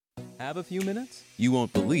Have a few minutes? You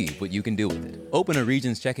won't believe what you can do with it. Open a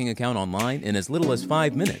Regions checking account online in as little as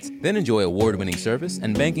 5 minutes. Then enjoy award-winning service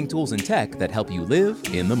and banking tools and tech that help you live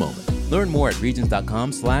in the moment. Learn more at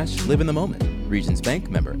regions.com/live in the moment. Regions Bank,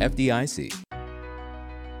 member FDIC.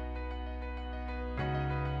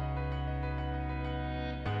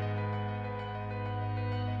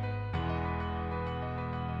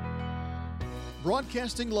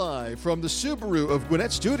 Broadcasting live from the Subaru of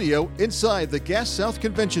Gwinnett studio inside the Gas South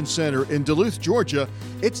Convention Center in Duluth, Georgia,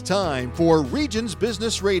 it's time for Regions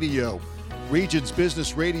Business Radio. Regions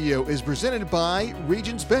Business Radio is presented by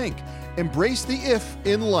Regions Bank. Embrace the if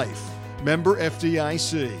in life. Member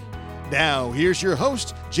FDIC. Now, here's your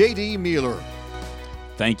host, J.D. Mueller.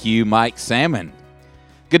 Thank you, Mike Salmon.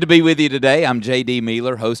 Good to be with you today. I'm J.D.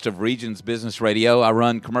 Mueller, host of Regions Business Radio. I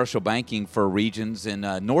run commercial banking for Regions in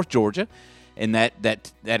North Georgia. And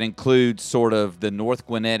that includes sort of the North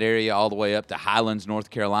Gwinnett area all the way up to Highlands, North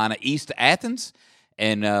Carolina, east to Athens.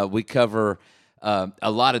 And we cover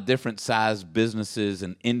a lot of different size businesses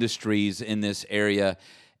and industries in this area.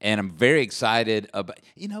 And I'm very excited about,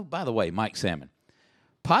 by the way, Mike Salmon,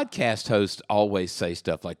 podcast hosts always say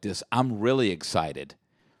stuff like this. I'm really excited.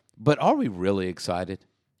 But are we really excited?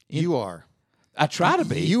 You are. I try to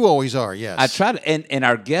be. You always are, yes. I try to. And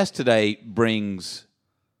our guest today brings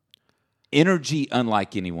energy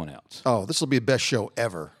unlike anyone else. Oh, this will be the best show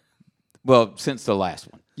ever. Well, since the last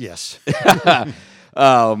one. Yes.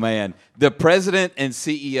 Oh, man. The president and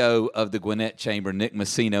CEO of the Gwinnett Chamber, Nick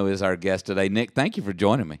Masino, is our guest today. Nick, thank you for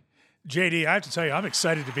joining me. JD, I have to tell you, I'm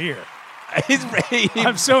excited to be here. I'm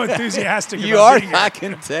I'm so enthusiastic you about are, being here. I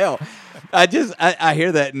can tell. I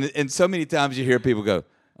hear that, and so many times you hear people go,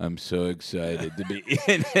 I'm so excited to be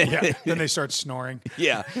in. Yeah, then they start snoring.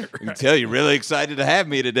 Yeah, I can tell you're really excited to have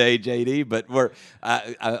me today, JD. But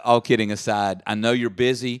all kidding aside, I know you're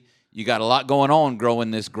busy. You got a lot going on growing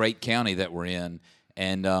this great county that we're in.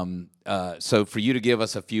 And so for you to give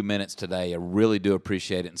us a few minutes today, I really do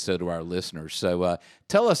appreciate it, and so do our listeners. So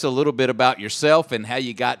tell us a little bit about yourself and how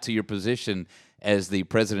you got to your position as the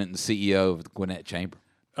president and CEO of the Gwinnett Chamber.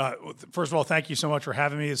 First of all, thank you so much for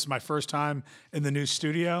having me. This is my first time in the new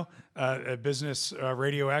studio at Business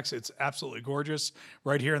Radio X. It's absolutely gorgeous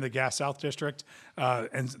right here in the Gas South District.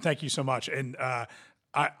 And thank you so much. And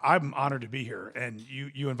I'm honored to be here. And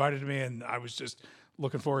you invited me, and I was just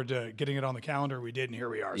looking forward to getting it on the calendar. We did, and here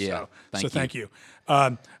we are. Yeah, thank you.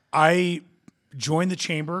 I joined the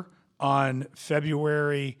Chamber on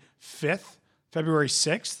February 6th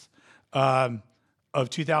of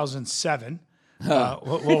 2007. A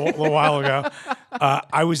little while ago.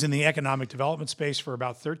 I was in the economic development space for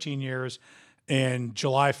about 13 years. And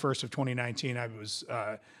July 1st of 2019,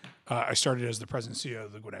 I started as the president and CEO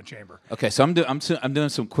of the Gwinnett Chamber. Okay, so I'm doing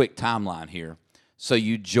some quick timeline here. So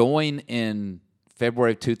you join in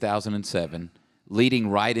February of 2007, leading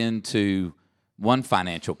right into one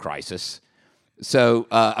financial crisis. So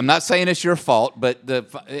I'm not saying it's your fault, but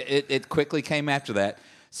it quickly came after that.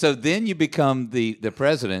 So then you become the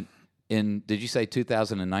president. Did you say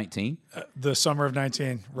 2019? The summer of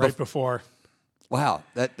 19, right before. Wow,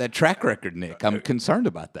 that track record, Nick. I'm concerned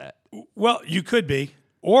about that. Well, you could be.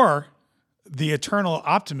 Or the eternal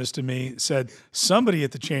optimist in me said somebody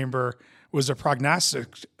at the Chamber was a prognostic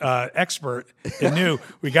expert and knew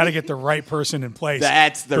we got to get the right person in place.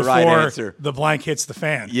 That's the right answer. The blank hits the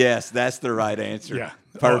fan. Yes, that's the right answer. Yeah.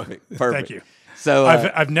 Perfect. Thank you. So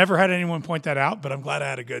I've never had anyone point that out, but I'm glad I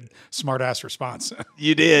had a good smart-ass response.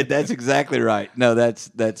 You did. That's exactly right. No,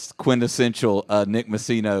 that's quintessential Nick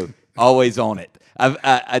Masino, always on it.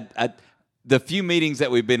 The few meetings that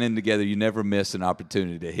we've been in together, you never miss an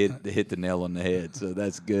opportunity to hit the nail on the head. So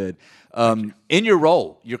that's good. In your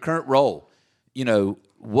role, your current role,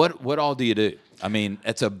 what all do you do? I mean,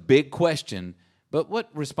 that's a big question, but what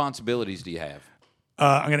responsibilities do you have?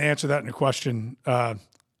 I'm going to answer that in a question.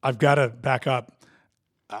 I've got to back up.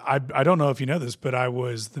 I don't know if you know this, but I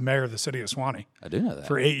was the mayor of the city of Suwanee. I do know that.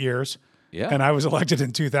 For 8 years. Yeah. And I was elected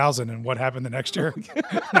in 2000, and what happened the next year?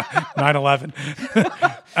 9/11.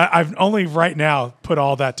 I've only right now put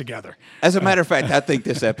all that together. As a matter of fact, I think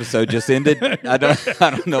this episode just ended. I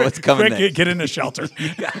don't know what's coming Quick, next. Get in the shelter.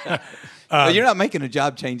 Well, you're not making a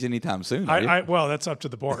job change anytime soon, are you? Well, that's up to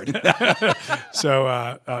the board.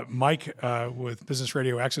 So Mike with Business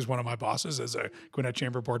Radio X is one of my bosses as a Gwinnett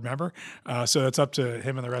Chamber board member. So it's up to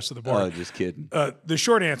him and the rest of the board. Oh, just kidding. The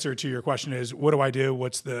short answer to your question is, what do I do?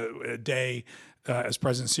 What's the day as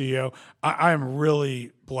president and CEO? I am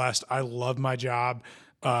really blessed. I love my job.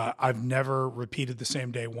 I've never repeated the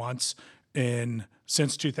same day once.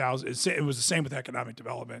 Since 2000, it was the same with economic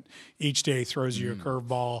development. Each day throws you a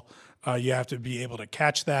curveball. You have to be able to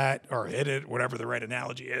catch that or hit it, whatever the right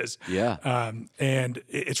analogy is. Yeah. And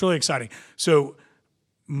it's really exciting. So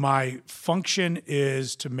my function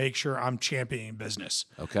is to make sure I'm championing business.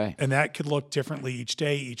 Okay. And that could look differently each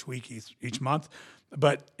day, each week, each month.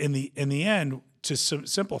 But in the end, to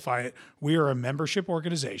simplify it, we are a membership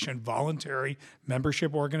organization, voluntary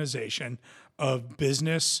membership organization of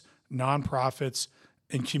business, nonprofits,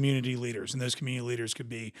 and community leaders. And those community leaders could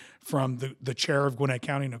be from the chair of Gwinnett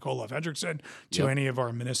County, Nicole Love Hendrickson, to any of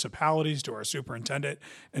our municipalities, to our superintendent.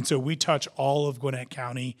 And so we touch all of Gwinnett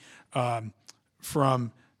County,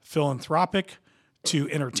 from philanthropic to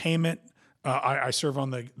entertainment. I serve on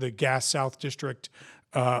the Gas South District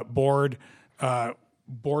board.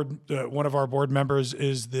 One of our board members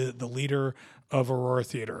is the leader of Aurora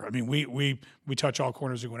Theater. I mean, we touch all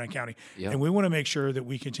corners of Gwinnett County, and we want to make sure that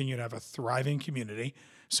we continue to have a thriving community.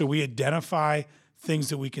 So we identify things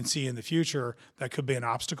that we can see in the future that could be an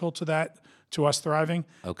obstacle to us thriving.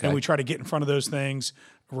 Okay. And we try to get in front of those things,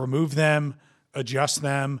 remove them, adjust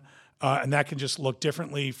them, and that can just look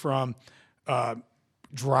differently from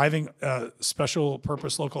driving a special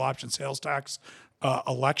purpose local option sales tax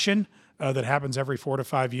election that happens every 4 to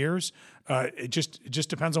 5 years. It just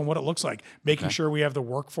depends on what it looks like. Making sure we have the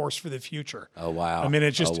workforce for the future. Oh, wow. I mean,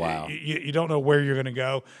 it's just, Oh, wow. you don't know where you're going to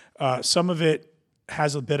go. Some of it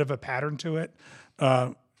has a bit of a pattern to it.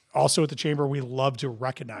 Also at the chamber, we love to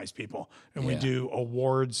recognize people, and we do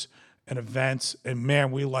awards and events, and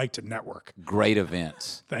man, we like to network. Great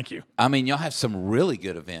events. Thank you. I mean, y'all have some really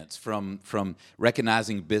good events from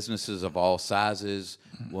recognizing businesses of all sizes,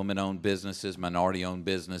 woman-owned businesses, minority-owned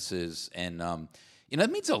businesses, and it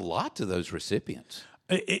means a lot to those recipients.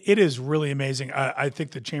 It is really amazing. I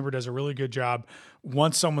think the chamber does a really good job.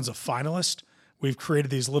 Once someone's a finalist, we've created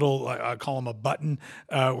these little, I call them a button,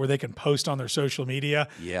 where they can post on their social media.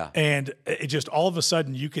 Yeah. And it just all of a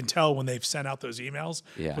sudden you can tell when they've sent out those emails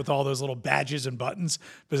with all those little badges and buttons,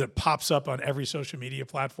 because it pops up on every social media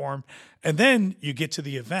platform. And then you get to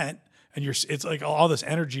the event, and it's like all this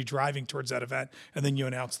energy driving towards that event, and then you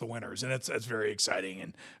announce the winners, and it's very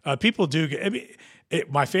exciting. And people do get. I mean,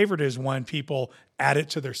 my favorite is when people add it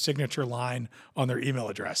to their signature line on their email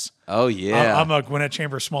address. Oh yeah, I'm a Gwinnett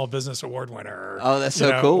Chamber Small Business Award winner. Oh, that's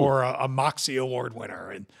so cool. Or a Moxie Award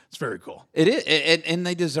winner, and it's very cool. It is, and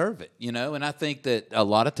they deserve it, And I think that a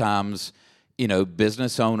lot of times,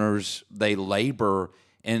 business owners, they labor.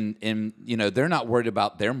 And they're not worried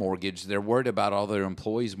about their mortgage. They're worried about all their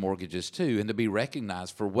employees' mortgages too, and to be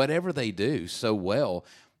recognized for whatever they do so well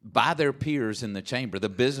by their peers in the chamber, the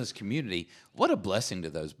business community. What a blessing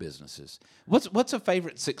to those businesses. What's a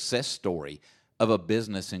favorite success story of a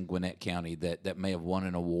business in Gwinnett County that may have won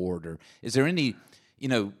an award, or is there any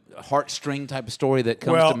heartstring type of story that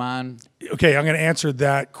comes to mind? Okay, I'm going to answer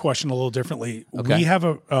that question a little differently. Okay. We have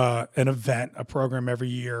an event, a program every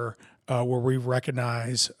year. Where we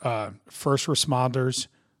recognize first responders,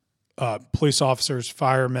 police officers,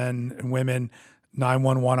 firemen and women,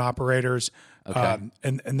 911 operators,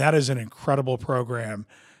 and that is an incredible program.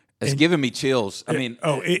 It's giving me chills. I mean,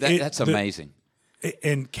 that's amazing.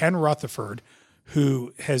 And Ken Rutherford,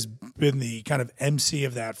 who has been the kind of MC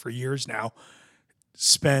of that for years now,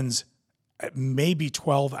 spends maybe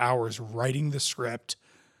 12 hours writing the script,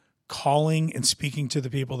 calling and speaking to the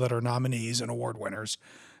people that are nominees and award winners,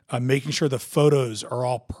 making sure the photos are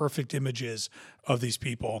all perfect images of these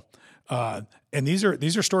people. And these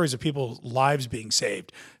are stories of people's lives being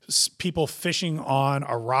saved. People fishing on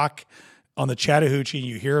a rock on the Chattahoochee,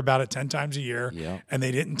 you hear about it 10 times a year, and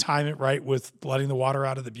they didn't time it right with letting the water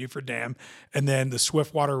out of the Buford Dam, and then the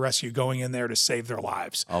Swiftwater Rescue going in there to save their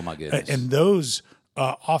lives. Oh, my goodness. And those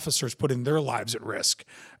officers putting their lives at risk.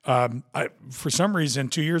 For some reason,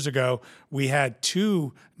 2 years ago, we had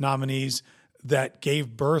 2 nominees that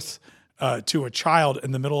gave birth to a child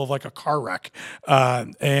in the middle of like a car wreck.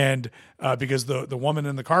 And because the woman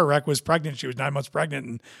in the car wreck was pregnant, she was 9 months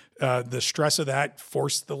pregnant, and the stress of that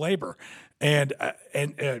forced the labor. And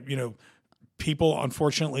people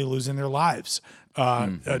unfortunately losing their lives,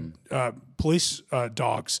 police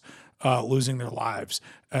dogs losing their lives,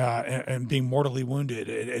 and being mortally wounded.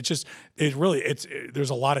 There's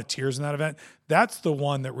a lot of tears in that event. That's the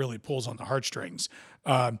one that really pulls on the heartstrings.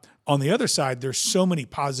 On the other side, there's so many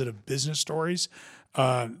positive business stories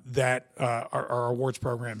that our awards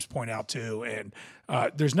programs point out too. And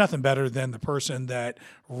there's nothing better than the person that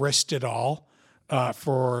risked it all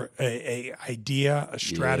for a idea, a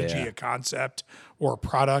strategy, a concept, or a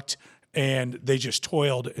product, and they just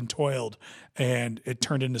toiled and toiled, and it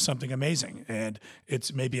turned into something amazing. And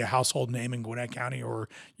it's maybe a household name in Gwinnett County, or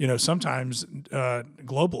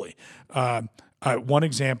globally. One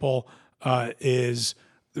example is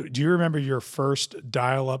Do you remember your first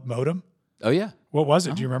dial-up modem? Oh, yeah. What was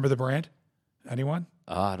it? Do you remember the brand? Anyone?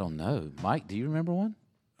 I don't know. Mike, do you remember one?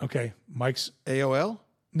 Okay, Mike's AOL?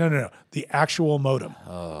 No. The actual modem.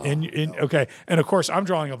 Okay, and of course I'm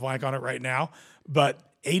drawing a blank on it right now, but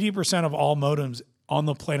 80% of all modems on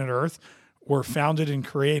the planet Earth were founded and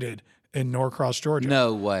created in Norcross, Georgia.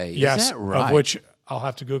 No way. Yes, Is that right? of which I'll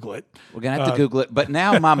have to Google it. We're going to have to Google it. But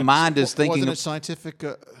now my mind is thinking... Wasn't it scientific?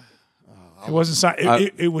 It wasn't.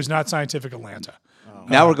 It was not Scientific Atlanta.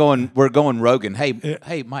 Now we're going Rogan.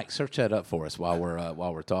 Hey, Mike, search that up for us while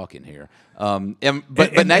we're talking here.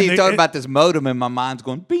 But now you're talking about this modem, and my mind's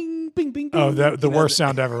going bing, bing, bing, bing. Oh, the worst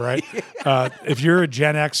sound ever, right? If you're a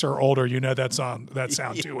Gen X or older, you know that sound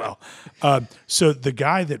too well. So the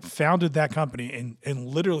guy that founded that company and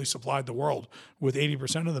literally supplied the world with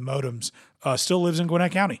 80% of the modems still lives in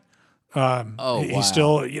Gwinnett County. He's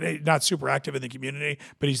still not super active in the community,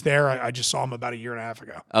 but he's there. I just saw him about a year and a half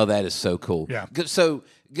ago. Oh, that is so cool. Yeah. So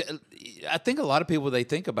I think a lot of people, they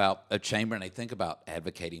think about a chamber and they think about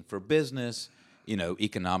advocating for business,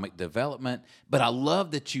 economic development. But I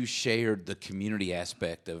love that you shared the community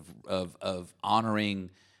aspect of honoring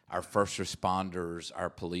our first responders, our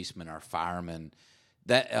policemen, our firemen.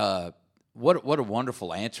 That what a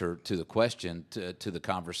wonderful answer to the question, to the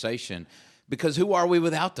conversation. Because who are we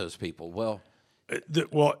without those people? Well,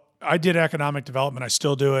 I did economic development. I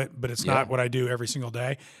still do it, but it's not what I do every single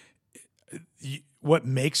day. What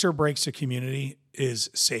makes or breaks a community is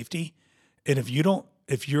safety. And if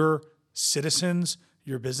your citizens,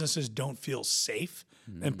 your businesses don't feel safe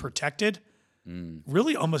and protected,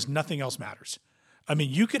 really almost nothing else matters. I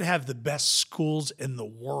mean, you could have the best schools in the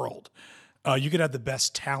world. You could have the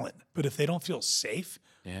best talent, but if they don't feel safe,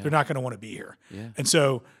 they're not going to want to be here. Yeah. And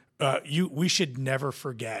so we should never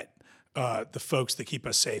forget the folks that keep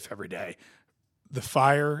us safe every day. The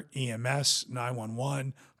fire, EMS,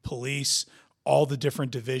 911, police, all the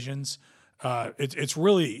different divisions. It's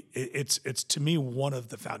really to me one of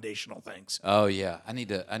the foundational things. Oh yeah, I need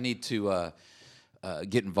to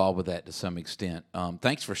get involved with that to some extent.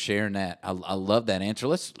 Thanks for sharing that. I love that answer.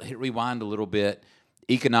 Let's rewind a little bit.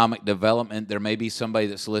 Economic development. There may be somebody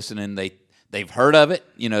that's listening. They've heard of it.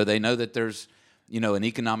 They know that there's an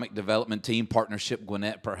economic development team, partnership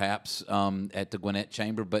Gwinnett perhaps at the Gwinnett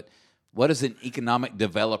Chamber. But what does an economic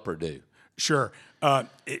developer do? Sure.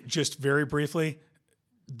 Just very briefly,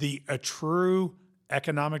 a true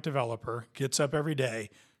economic developer gets up every day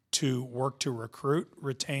to work to recruit,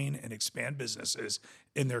 retain, and expand businesses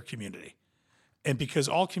in their community. And because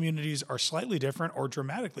all communities are slightly different or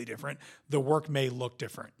dramatically different, the work may look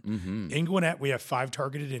different. Mm-hmm. In Gwinnett, we have 5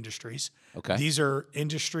 targeted industries. Okay. These are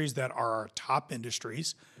industries that are our top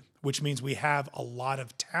industries, which means we have a lot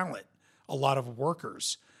of talent, a lot of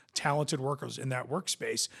workers, talented workers in that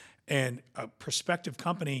workspace. And a prospective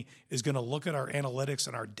company is going to look at our analytics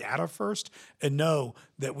and our data first and know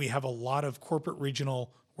that we have a lot of corporate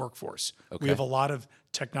regional workforce. Okay. We have a lot of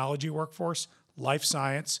technology workforce, life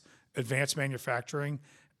science, advanced manufacturing,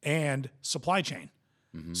 and supply chain.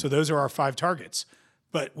 Mm-hmm. So those are our 5 targets.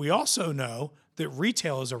 But we also know that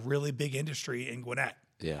retail is a really big industry in Gwinnett.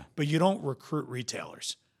 Yeah. But you don't recruit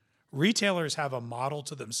retailers. Retailers have a model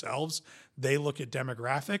to themselves. They look at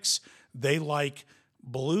demographics. They like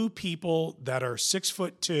blue people that are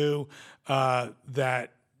 6'2",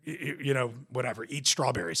 that whatever, eat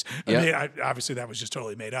strawberries. Yep. I mean, obviously that was just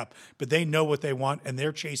totally made up. But they know what they want, and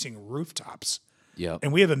they're chasing rooftops. Yep.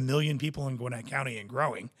 And we have 1 million people in Gwinnett County and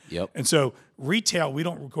growing. Yep. And so retail, we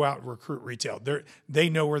don't go out and recruit retail. They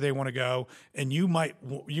know where they want to go, and you might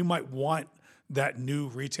want that new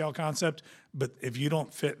retail concept, but if you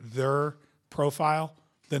don't fit their profile,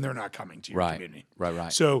 then they're not coming to your community.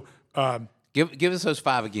 Right. So give us those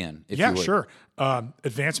 5 again, if you would. Sure.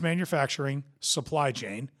 Advanced manufacturing, supply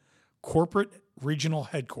chain, corporate regional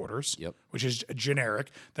headquarters, which is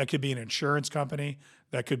generic. That could be an insurance company.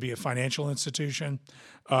 That could be a financial institution.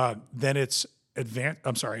 Then it's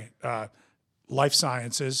life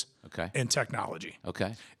sciences and technology.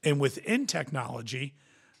 Okay. And within technology,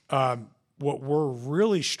 what we're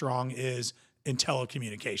really strong is in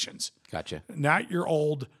telecommunications. Gotcha. Not your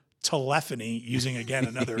old telephony, using, again,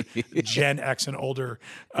 another Gen X and older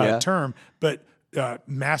term, but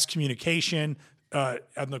mass communication on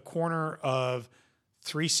the corner of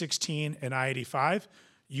 316 and I-85.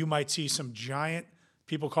 You might see some giant,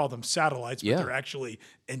 people call them satellites, but they're actually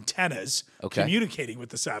antennas communicating with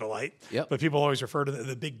the satellite. Yep. But people always refer to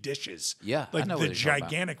the big dishes, like the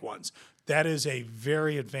gigantic ones. That is a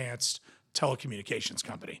very advanced telecommunications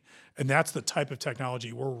company. And that's the type of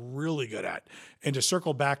technology we're really good at. And to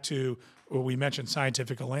circle back to what we mentioned,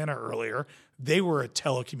 Scientific Atlanta earlier, they were a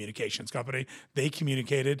telecommunications company. They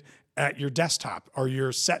communicated at your desktop or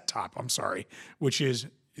your set top, which is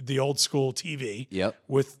the old school TV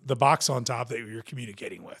with the box on top that you're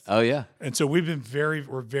communicating with. Oh yeah. And so we're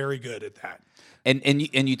very good at that.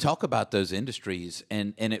 And you talk about those industries,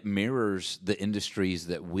 and it mirrors the industries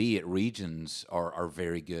that we at Regions are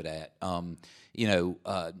very good at.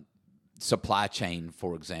 Supply chain,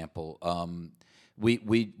 for example.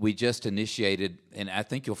 We just initiated, and I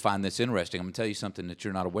think you'll find this interesting. I'm going to tell you something that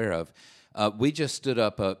you're not aware of. We just stood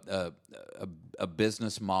up a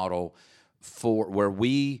business model for where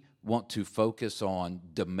we want to focus on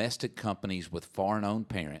domestic companies with foreign-owned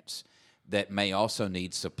parents that may also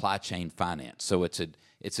need supply chain finance. So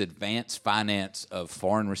it's advanced finance of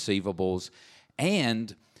foreign receivables,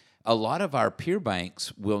 and a lot of our peer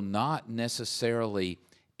banks will not necessarily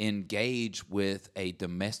engage with a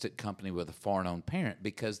domestic company with a foreign-owned parent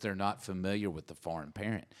because they're not familiar with the foreign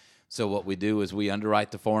parent. So what we do is we underwrite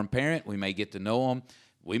the foreign parent. We may get to know them.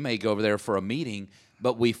 We may go over there for a meeting,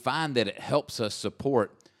 but we find that it helps us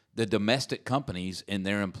support the domestic companies and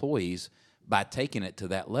their employees by taking it to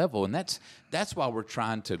that level. And that's why we're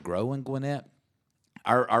trying to grow in Gwinnett.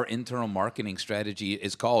 Our internal marketing strategy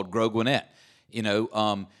is called Grow Gwinnett. You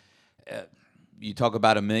talk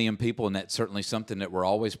about 1 million people, and that's certainly something that we're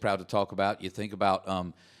always proud to talk about. You think about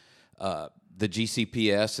the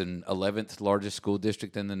GCPS, and 11th largest school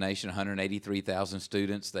district in the nation, 183,000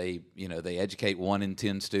 students. They educate 1 in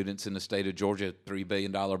 10 students in the state of Georgia, $3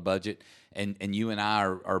 billion budget. And you and I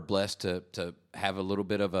are blessed to have a little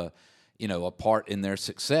bit of a part in their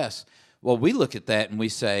success. Well, we look at that and we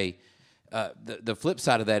say, the flip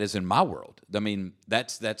side of that is in my world. I mean,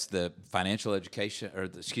 that's the financial education,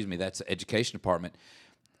 that's the education department.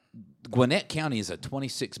 Gwinnett County is a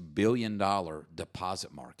 $26 billion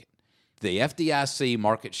deposit market. The FDIC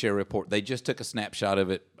market share report, they just took a snapshot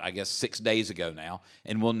of it, I guess, 6 days ago now,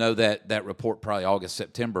 and we'll know that report probably August,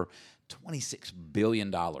 September. $26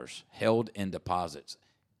 billion held in deposits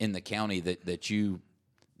in the county that you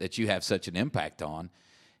have such an impact on.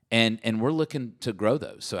 And we're looking to grow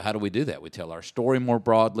those. So how do we do that? We tell our story more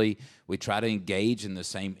broadly. We try to engage in the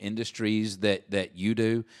same industries that you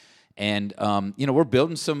do. And, we're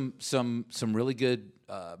building some really good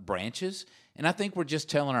branches. And I think we're just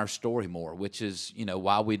telling our story more, which is,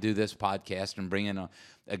 why we do this podcast and bring in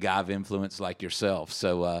a guy of influence like yourself.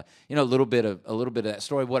 So, a little bit of that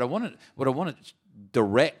story. What I want to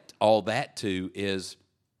direct all that to is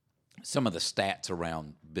some of the stats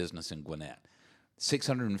around business in Gwinnett.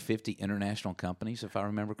 650 international companies, if I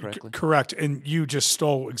remember correctly. Correct. And you just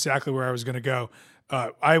stole exactly where I was going to go.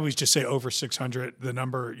 I always just say over 600. The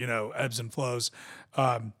number, ebbs and flows.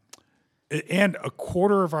 And a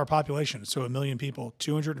quarter of our population, so 1 million people,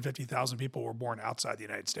 250,000 people were born outside the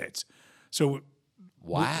United States. So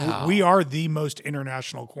wow, we are the most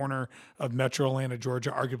international corner of Metro Atlanta,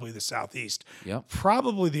 Georgia, arguably the Southeast. Yep.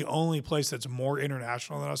 Probably the only place that's more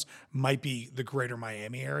international than us might be the greater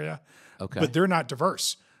Miami area. Okay. But they're not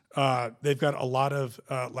diverse. They've got a lot of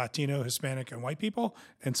Latino, Hispanic, and white people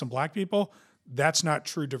and some black people. That's not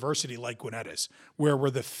true diversity like Gwinnett is, where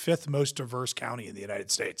we're the 5th most diverse county in the United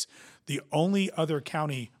States. The only other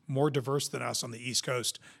county more diverse than us on the East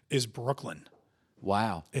Coast is Brooklyn.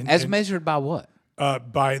 Wow. As measured by what?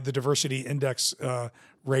 By the diversity index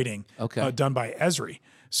rating done by Esri.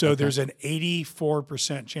 So there's an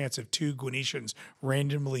 84% chance if 2 Gwinnetians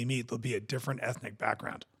randomly meet, there'll be a different ethnic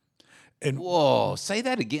background. And whoa, say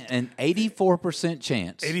that again. An 84%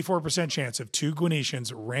 chance. 84% chance if 2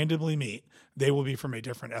 Gwinnetians randomly meet, they will be from a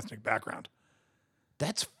different ethnic background.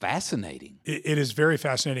 That's fascinating. It is very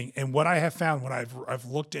fascinating. And what I have found when I've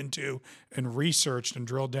looked into and researched and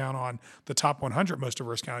drilled down on the top 100 most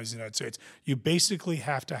diverse counties in the United States, you basically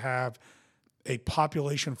have to have a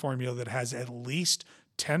population formula that has at least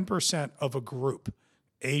 10% of a group,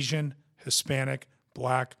 Asian, Hispanic,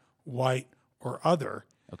 black, white, or other,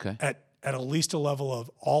 at least a level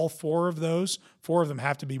of all 4 of those. 4 of them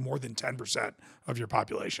have to be more than 10% of your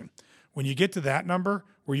population. When you get to that number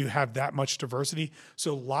where you have that much diversity,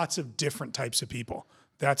 so lots of different types of people,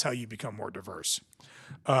 that's how you become more diverse.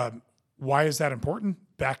 Why is that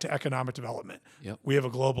important? Back to economic development. Yep. We have a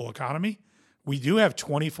global economy. We do have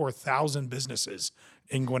 24,000 businesses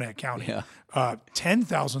in Gwinnett County,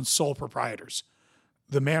 10,000 sole proprietors.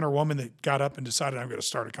 The man or woman that got up and decided, I'm going to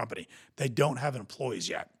start a company, they don't have employees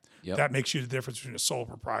yet. Yep. That makes you the difference between a sole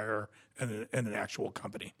proprietor and an actual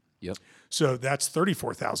company. Yep. So that's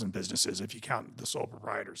 34,000 businesses if you count the sole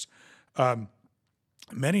proprietors.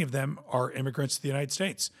 Many of them are immigrants to the United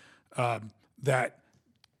States. that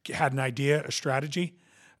had an idea, a strategy.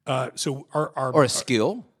 So our or a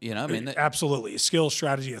skill, I mean, absolutely a skill,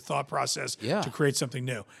 strategy, a thought process Yeah. to create something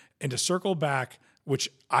new. And to circle back, which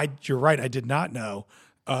you're right, I did not know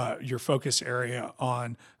your focus area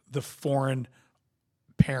on the foreign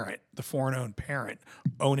owned parent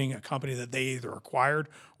owning a company that they either acquired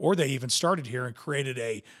or they even started here and created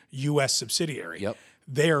a U.S. subsidiary. Yep.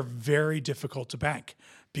 They are very difficult to bank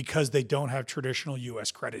because they don't have traditional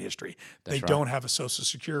U.S. credit history. They don't have a Social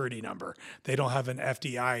Security number. They don't have an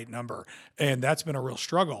FDI number. And that's been a real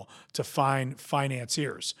struggle to find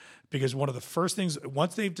financiers, because one of the first things,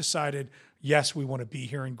 once they've decided, yes, we want to be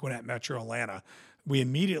here in Gwinnett, Metro Atlanta, we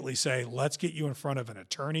immediately say, let's get you in front of an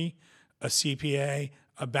attorney, a CPA,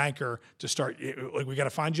 a banker to start. Like, we got to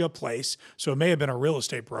find you a place. So it may have been a real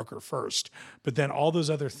estate broker first, but then all those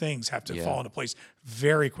other things have to fall into place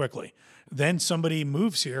very quickly. Then somebody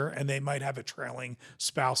moves here and they might have a trailing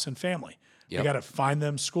spouse and family. We got to find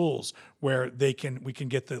them schools where we can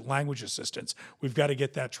get the language assistance. We've got to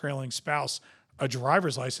get that trailing spouse a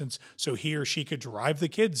driver's license so he or she could drive the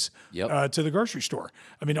kids to the grocery store.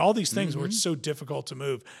 I mean, all these things where it's so difficult to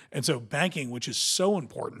move. And so banking, which is so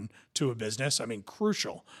important to a business, I mean,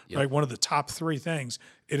 crucial, right? One of the top three things,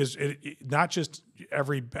 it not just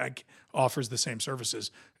every bank offers the same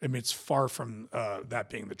services. I mean, it's far from that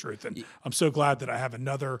being the truth. And I'm so glad that I have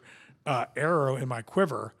another arrow in my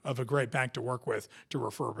quiver of a great bank to work with to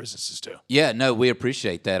refer businesses to. Yeah, no, we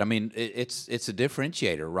appreciate that. I mean, it's a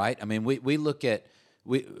differentiator, right? I mean, we look at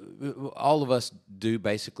all of us do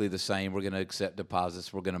basically the same. We're going to accept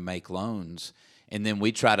deposits. We're going to make loans, and then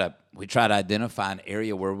we try to identify an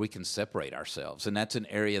area where we can separate ourselves, and that's an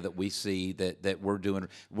area that we see that we're doing.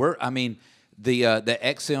 The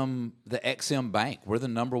XM Bank. We're the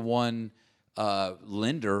number one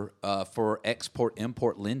lender for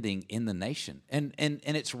export-import lending in the nation, and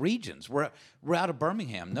it's Regions. We're out of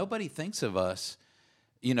Birmingham. Nobody thinks of us,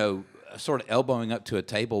 sort of elbowing up to a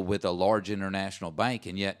table with a large international bank,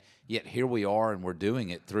 and yet here we are, and we're doing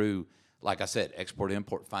it through, like I said,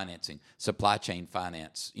 export-import financing, supply chain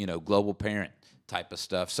finance, global parent type of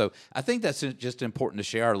stuff. So I think that's just important to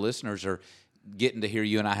share. Our listeners are getting to hear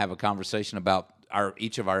you and I have a conversation about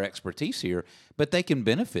each of our expertise here, but they can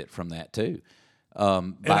benefit from that too.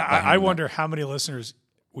 I wonder how many listeners,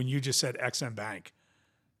 when you just said XM Bank,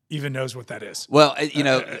 even knows what that is. Well,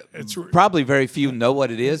 it's probably very few know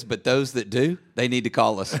what it is, but those that do, they need to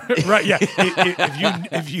call us. Right? Yeah.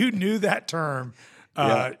 If you knew that term,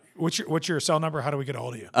 what's your cell number? How do we get a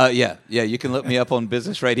hold of you? Yeah. You can look me up on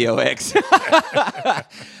Business Radio X.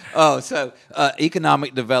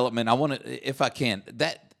 Economic development. I want to, if I can,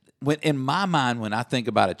 in my mind, when I think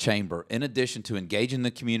about a chamber, in addition to engaging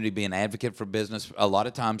the community, being an advocate for business, a lot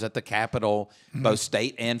of times at the Capitol, both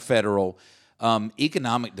state and federal,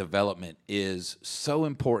 economic development is so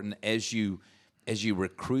important as you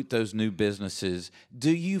recruit those new businesses.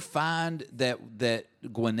 Do you find that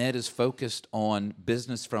Gwinnett is focused on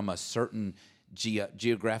business from a certain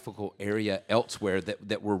geographical area elsewhere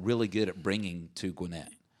that we're really good at bringing to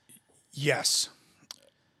Gwinnett? Yes.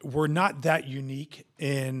 We're not that unique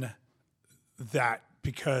in that,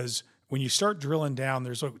 because when you start drilling down,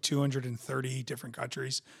 there's like 230 different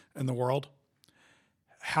countries in the world.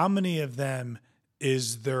 How many of them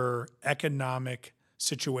is their economic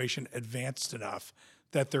situation advanced enough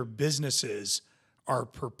that their businesses are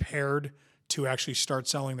prepared to actually start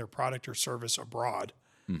selling their product or service abroad,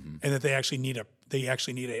 and that they actually need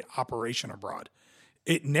an operation abroad?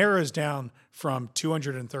 It narrows down from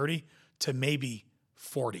 230 to maybe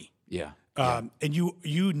 40. Yeah. And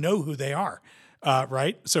you know who they are,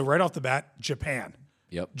 right? So right off the bat, Japan,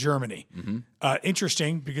 Germany.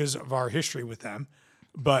 Interesting because of our history with them,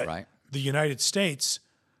 but the United States,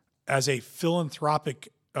 as a philanthropic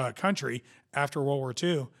country after World War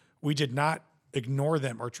II, we did not ignore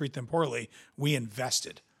them or treat them poorly. We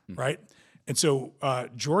invested, right? And so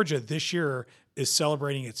Georgia this year is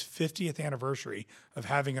celebrating its 50th anniversary of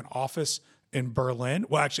having an office in Berlin.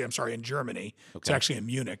 Well, actually, I'm sorry, in Germany. Okay. It's actually in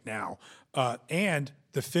Munich now. And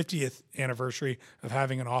the 50th anniversary of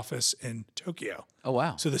having an office in Tokyo. Oh,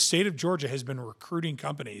 wow. So the state of Georgia has been recruiting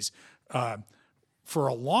companies for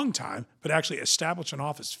a long time, but actually established an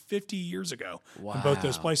office 50 years ago in both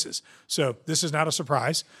those places. So this is not a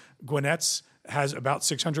surprise. Gwinnett's has about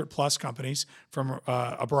 600 plus companies from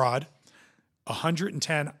abroad,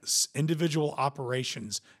 110 individual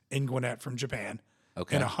operations in Gwinnett from Japan,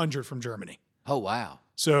 and 100 from Germany. Oh, wow.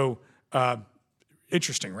 So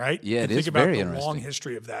interesting, right? Yeah, it is very interesting. Think about the long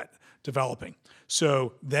history of that developing.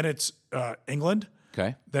 So then it's England.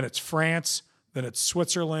 Okay. Then it's France. Then it's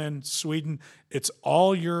Switzerland, Sweden. It's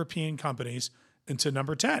all European companies into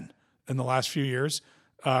number 10, in the last few years,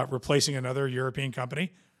 replacing another European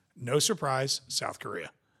company. No surprise, South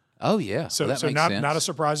Korea. Oh yeah, So, that so makes not sense. not a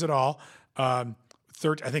surprise at all. I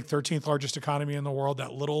think 13th largest economy in the world.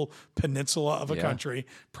 That little peninsula of a country,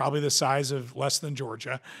 probably the size of less than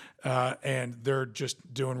Georgia, and they're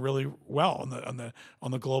just doing really well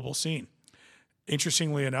on the global scene.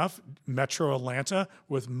 Interestingly enough, Metro Atlanta,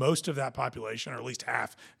 with most of that population, or at least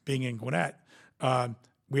half, being in Gwinnett,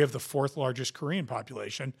 we have the 4th largest Korean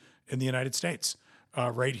population in the United States,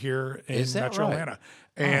 right here in Is that Metro right? Atlanta.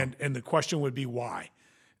 And the question would be why?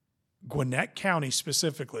 Gwinnett County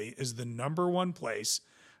specifically is the number one place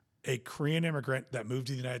a Korean immigrant that moved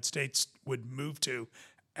to the United States would move to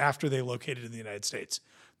after they located in the United States.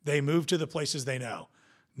 They move to the places they know.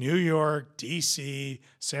 New York, D.C.,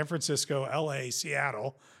 San Francisco, L.A.,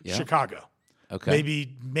 Seattle, Chicago. Okay.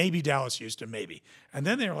 Maybe Dallas, Houston, maybe. And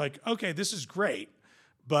then they're like, okay, this is great,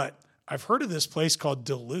 but I've heard of this place called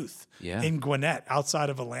Duluth in Gwinnett outside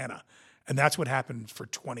of Atlanta. And that's what happened for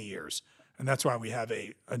 20 years. And that's why we have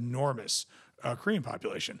a enormous Korean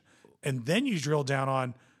population. And then you drill down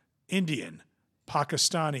on Indian,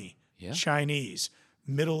 Pakistani, Chinese,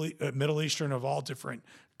 Middle Eastern of all different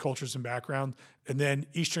cultures and backgrounds, and then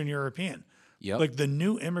Eastern European. Yep. Like the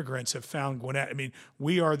new immigrants have found Gwinnett. I mean,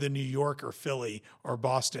 we are the New York or Philly or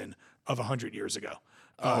Boston of 100 years ago.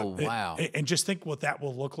 Oh, wow. And just think what that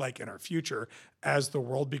will look like in our future as the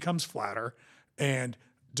world becomes flatter and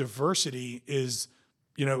diversity is,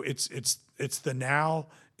 it's the now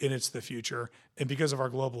and it's the future. And because of our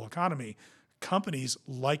global economy, companies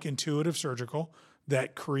like Intuitive Surgical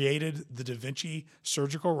that created the Da Vinci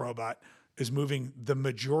surgical robot is moving the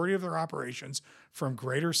majority of their operations from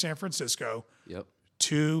greater San Francisco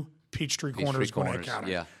to Peachtree Corners, Gwinnett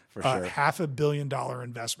County. Yeah, for sure. $500 million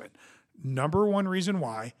investment. Number one reason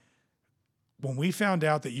why, when we found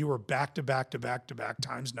out that you were back to back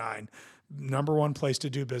times 9, number one place to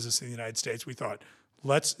do business in the United States, we thought,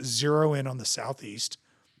 let's zero in on the Southeast.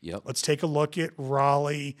 Let's take a look at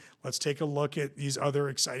Raleigh. Let's take a look at these other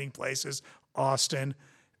exciting places, Austin.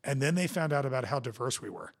 And then they found out about how diverse we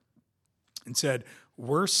were and said,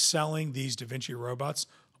 we're selling these Da Vinci robots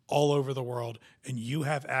all over the world, and you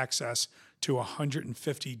have access to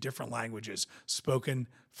 150 different languages spoken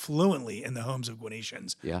fluently in the homes of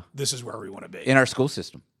Gwinnetians. This is where we want to be. In our school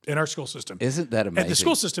system. In our school system. Isn't that amazing? And the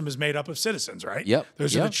school system is made up of citizens, right?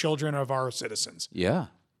 Those are the children of our citizens.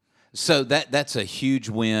 So that's a huge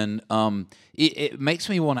win. It makes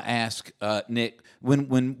me want to ask, Nick,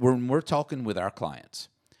 when we're talking with our clients,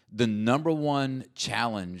 the number one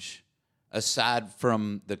challenge, aside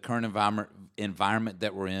from the current environment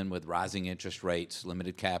that we're in with rising interest rates,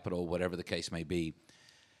 limited capital, whatever the case may be,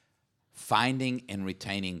 finding and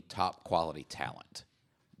retaining top quality talent.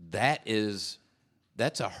 That's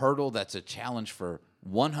a hurdle, that's a challenge for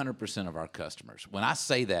 100% of our customers. When I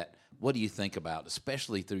say that, what do you think about,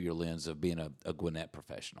 especially through your lens of being a Gwinnett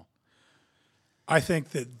professional? I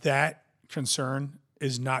think that concern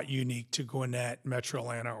is not unique to Gwinnett, Metro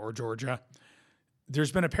Atlanta, or Georgia.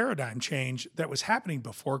 There's been a paradigm change that was happening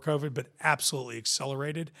before COVID, but absolutely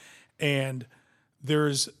accelerated. And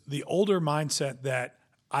there's the older mindset that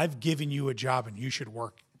I've given you a job and you should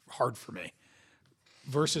work hard for me,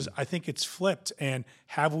 versus I think it's flipped. And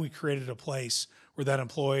have we created a place where that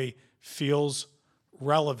employee feels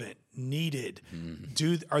relevant, needed?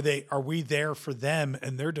 Are we there for them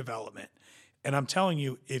and their development? And I'm telling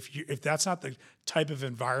you, if that's not the type of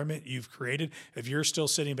environment you've created, if you're still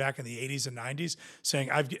sitting back in the 80s and 90s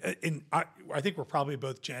saying, I think we're probably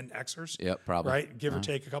both Gen Xers, probably, right? Give or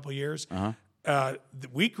take a couple of years.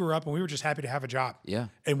 We grew up and we were just happy to have a job.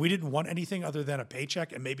 And we didn't want anything other than a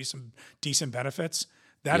paycheck and maybe some decent benefits.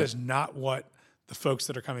 That is not what the folks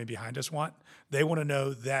that are coming behind us want. They want to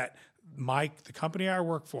know that the company I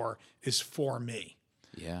work for is for me.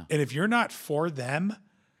 And if you're not for them,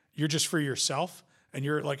 you're just for yourself, and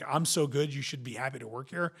you're like, I'm so good, you should be happy to work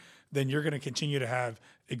here, then you're going to continue to have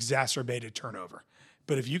exacerbated turnover.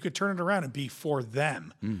 But if you could turn it around and be for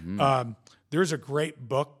them, there's a great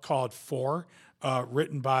book called For,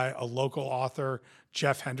 written by a local author,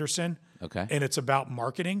 Jeff Henderson. And it's about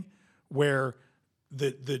marketing, where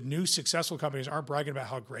the new successful companies aren't bragging about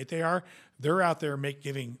how great they are. They're out there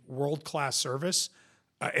giving world-class service.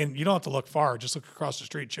 And you don't have to look far. Just look across the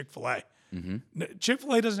street, Chick-fil-A.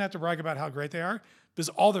 Chick-fil-A doesn't have to brag about how great they are because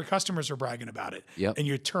all their customers are bragging about it. And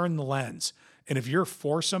you turn the lens. And if you're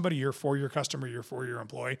for somebody, you're for your customer, you're for your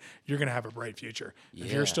employee, you're going to have a bright future.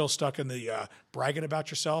 If you're still stuck in the bragging about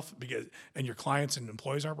yourself and your clients and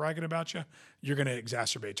employees aren't bragging about you, you're going to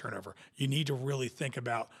exacerbate turnover. You need to really think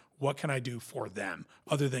about what can I do for them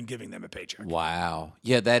other than giving them a paycheck? Wow.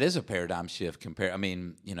 Yeah, that is a paradigm shift. I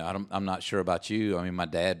mean, I'm not sure about you. I mean, my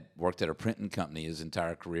dad worked at a printing company his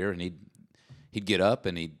entire career, and he'd get up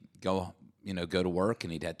and he'd go to work,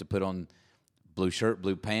 and he'd have to put on blue shirt,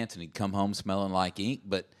 blue pants, and he'd come home smelling like ink.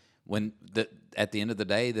 But at the end of the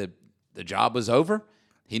day, the job was over.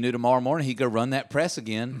 He knew tomorrow morning he'd go run that press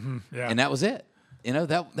again, and that was it.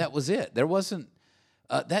 That was it. There wasn't.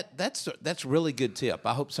 That's really good tip.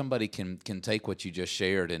 I hope somebody can take what you just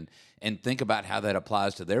shared and think about how that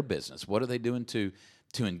applies to their business. What are they doing to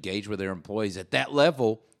engage with their employees at that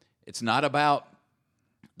level? It's not about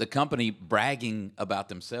the company bragging about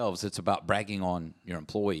themselves. It's about bragging on your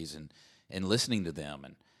employees and listening to them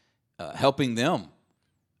and helping them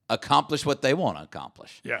accomplish what they want to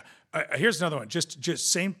accomplish. Yeah. Here's another one. Just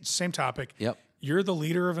same topic. Yep. You're the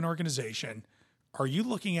leader of an organization. Are you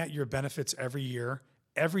looking at your benefits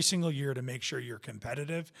every single year to make sure you're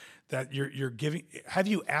competitive, that you're giving? Have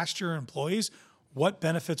you asked your employees what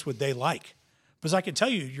benefits would they like? Because I can tell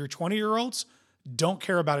you, your 20-year-olds don't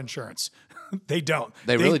care about insurance. They don't.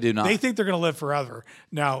 They really do not. They think they're going to live forever.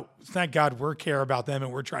 Now, thank God we care about them,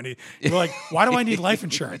 and we're trying to. You're like, why do I need life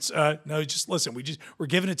insurance? No, just listen. We're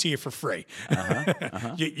giving it to you for free.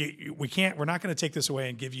 We can't. We're not going to take this away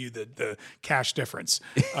and give you the cash difference.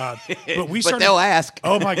 But but they'll ask.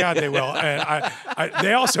 Oh my God, they will. And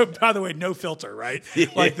they also, by the way, no filter, right?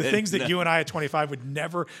 Like the things that you and I at 25 would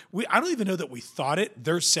never. I don't even know that we thought it.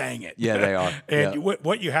 They're saying it. Yeah, they are. And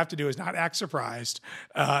what you have to do is not act surprised,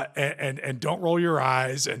 and don't roll your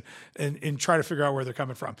eyes and try to figure out where they're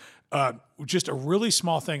coming from. Just a really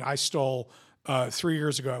small thing I stole 3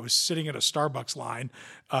 years ago. I was sitting at a Starbucks line,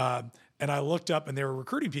 and I looked up, and they were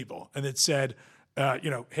recruiting people, and it said,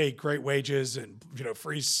 hey, great wages and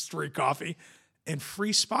free coffee and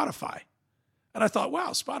free Spotify. And I thought, wow,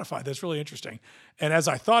 Spotify, that's really interesting. And as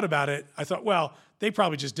I thought about it, I thought, well, they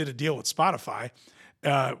probably just did a deal with Spotify.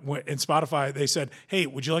 In Spotify, they said, "Hey,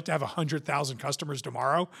 would you like to have 100,000 customers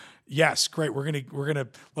tomorrow?" Yes, great. We're gonna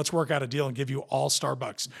let's work out a deal and give you all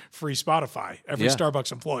Starbucks free Spotify, every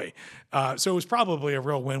Starbucks employee. So it was probably a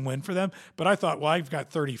real win-win for them. But I thought, well, I've got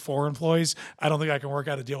 34 employees. I don't think I can work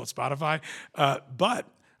out a deal with Spotify. But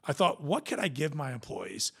I thought, what could I give my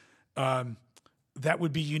employees that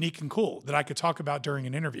would be unique and cool that I could talk about during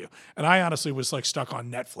an interview? And I honestly was like stuck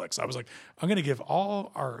on Netflix. I was like, I'm going to give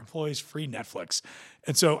all our employees free Netflix.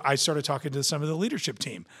 And so I started talking to some of the leadership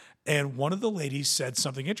team. And one of the ladies said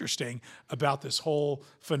something interesting about this whole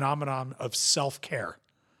phenomenon of self-care,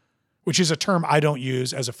 which is a term I don't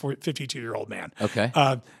use as a 52-year-old man. Okay.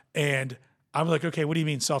 And I'm like, okay, what do you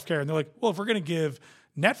mean self-care? And they're like, well, if we're going to give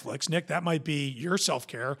Netflix, Nick, that might be your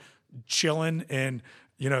self-care, chilling and,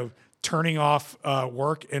 turning off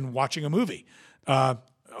work and watching a movie.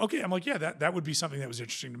 Okay, I'm like, yeah, that would be something that was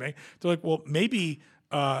interesting to me. They're like, well, maybe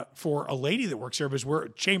for a lady that works here, because we're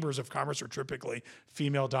chambers of commerce are typically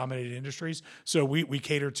female-dominated industries, so we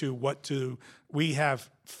cater to we have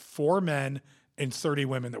 4 men and 30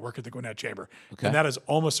 women that work at the Gwinnett Chamber. Okay. And that is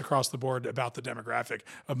almost across the board about the demographic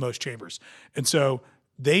of most chambers. And so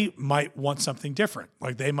they might want something different.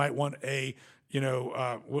 Like they might want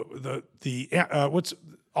what's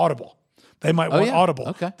Audible. They might want Audible.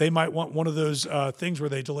 Okay. They might want one of those things where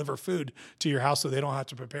they deliver food to your house so they don't have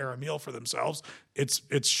to prepare a meal for themselves.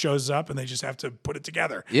 It shows up and they just have to put it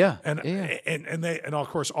together. Yeah. And of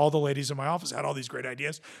course all the ladies in my office had all these great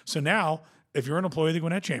ideas. So now if you're an employee of the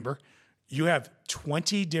Gwinnett Chamber, you have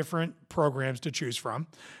 20 different programs to choose from,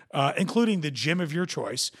 including the gym of your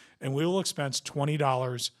choice, and we will expense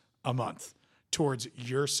 $20 a month towards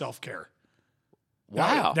your self-care.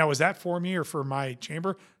 Wow. Now, is that for me or for my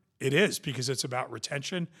chamber? It is, because it's about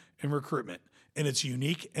retention and recruitment, and it's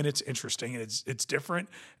unique and it's interesting and it's different.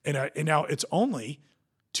 And now it's only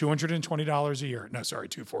 $220 a year. No, sorry,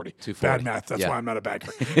 $240. Bad math. That's why I'm not a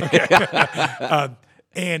banker.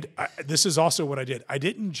 Okay. This is also what I did. I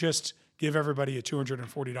didn't just give everybody a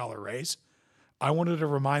 $240 raise. I wanted to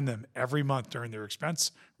remind them every month during their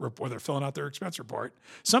expense report, they're filling out their expense report.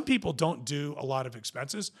 Some people don't do a lot of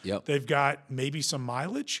expenses. Yep. They've got maybe some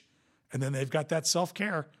mileage, and then they've got that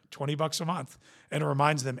self-care, $20 a month. And it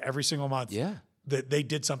reminds them every single month that they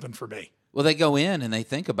did something for me. Well, they go in and they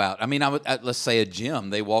think about, let's say a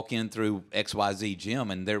gym. They walk in through XYZ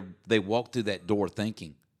gym, and they walk through that door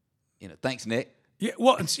thinking, thanks, Nick. Yeah,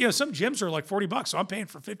 well, and some gyms are like $40, so I'm paying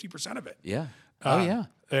for 50% of it. Yeah.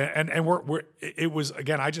 And it was,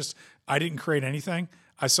 again, I didn't create anything.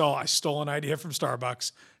 I stole an idea from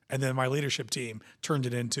Starbucks, and then my leadership team turned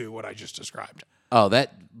it into what I just described. Oh,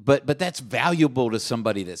 but that's valuable to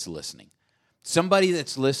somebody that's listening, Somebody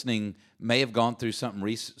that's listening may have gone through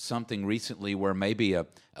something recently where maybe a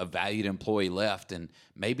valued employee left, and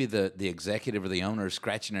maybe the executive or the owner is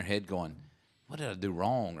scratching their head going, what did I do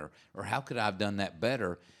wrong? Or how could I have done that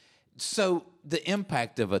better? So the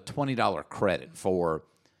impact of a $20 credit for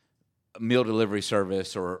a meal delivery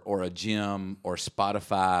service or a gym or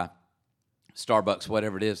Spotify, Starbucks,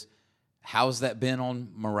 whatever it is, how's that been on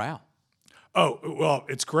morale? Oh, well,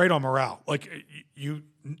 it's great on morale. Like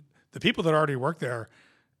the people that already work there,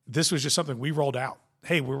 this was just something we rolled out.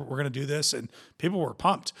 Hey, we're going to do this, and people were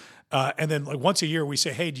pumped. And then like once a year, we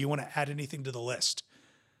say, hey, do you want to add anything to the list?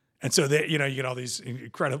 And so you get all these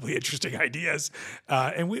incredibly interesting ideas,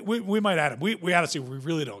 and we might add them. We honestly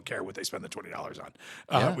really don't care what they spend the $20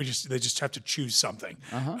 on. They just have to choose something,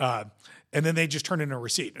 and then they just turn in a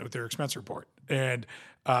receipt with their expense report. And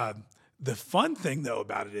the fun thing though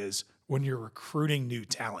about it is when you're recruiting new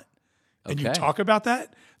talent, and you talk about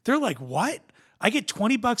that, they're like, "What? I get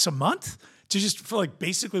 $20 a month to just for like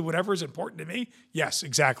basically whatever is important to me?" Yes,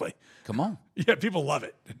 exactly. Come on. Yeah, people love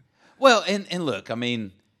it. Well, and look, I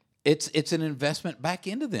mean, it's an investment back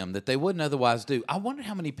into them that they wouldn't otherwise do. I wonder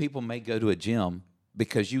how many people may go to a gym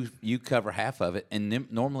because you cover half of it,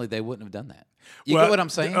 and normally they wouldn't have done that. You get what I'm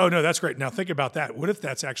saying? Oh, no, that's great. Now think about that. What if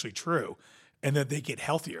that's actually true and that they get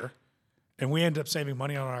healthier and we end up saving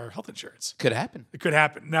money on our health insurance? Could happen. It could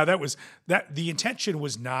happen. Now the intention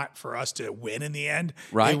was not for us to win in the end.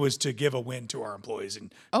 Right. It was to give a win to our employees.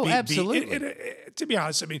 And absolutely. To be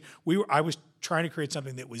honest, I mean, I was trying to create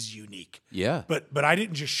something that was unique. Yeah. But I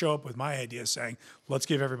didn't just show up with my idea saying, let's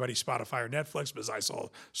give everybody Spotify or Netflix, because I saw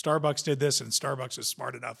Starbucks did this and Starbucks is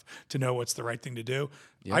smart enough to know what's the right thing to do.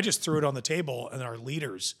 Yep. I just threw it on the table and our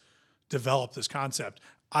leaders developed this concept.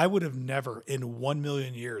 I would have never in 1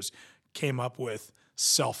 million years came up with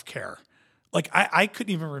self-care. Like I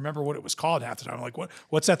couldn't even remember what it was called half the time. I'm like,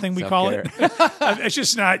 what's that thing we call it? It's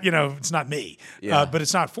just not, it's not me. Yeah. But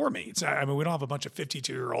it's not for me. I mean, we don't have a bunch of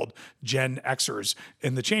 52-year-old Gen Xers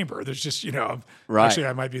in the chamber. There's just, right. Actually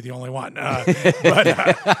I might be the only one.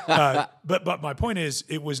 But my point is,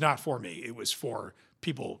 it was not for me. It was for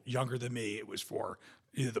people younger than me. It was for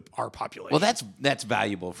our population. Well, that's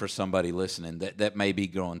valuable for somebody listening that may be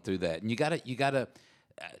going through that. And you gotta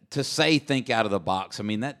to say think out of the box. I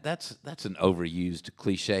mean that's an overused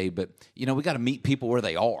cliche, but we got to meet people where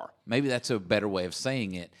they are. Maybe that's a better way of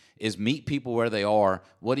saying it, is meet people where they are.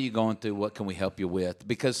 What are you going through? What can we help you with?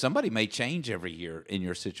 Because somebody may change every year in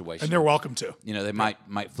your situation, and they're welcome to. They might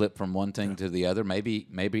flip from one thing to the other. Maybe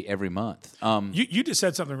every month. You just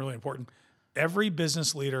said something really important. Every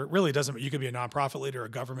business leader really doesn't. You could be a nonprofit leader, a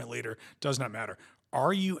government leader. Does not matter.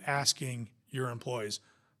 Are you asking your employees,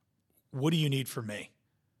 what do you need from me?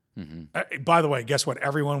 Mm-hmm. By the way, guess what?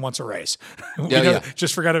 Everyone wants a raise.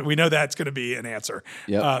 Just forget it. We know that's going to be an answer.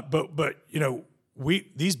 Yep. But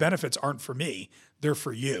these benefits aren't for me. They're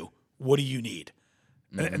for you. What do you need?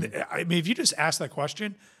 Mm-hmm. And I mean, if you just ask that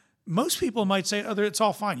question, most people might say, "Oh, it's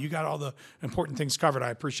all fine. You got all the important things covered. I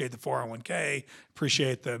appreciate the 401k,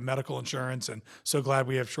 appreciate the medical insurance, and so glad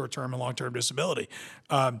we have short-term and long-term disability."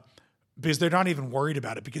 Because they're not even worried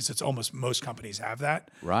about it, because it's almost most companies have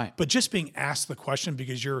that. Right. But just being asked the question,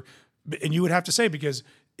 because you would have to say, because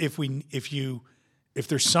if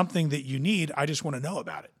there's something that you need, I just want to know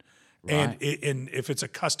about it. Right. And if it's a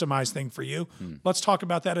customized thing for you, let's talk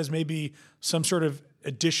about that as maybe some sort of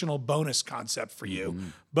additional bonus concept for you. Mm-hmm.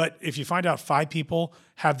 But if you find out 5 people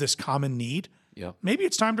have this common need, maybe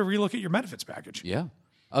it's time to relook at your benefits package. Yeah.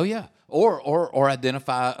 Oh yeah. Or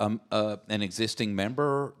identify an existing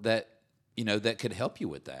member that that could help you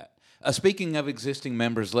with that. Speaking of existing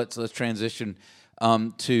members, let's transition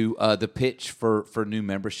to the pitch for new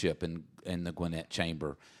membership in the Gwinnett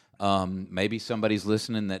Chamber. Maybe somebody's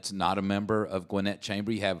listening that's not a member of Gwinnett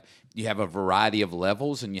Chamber. You have a variety of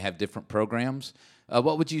levels and you have different programs.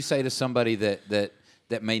 What would you say to somebody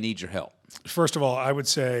that may need your help? First of all, I would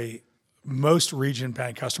say most Region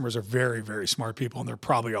Bank customers are very, very smart people, and they're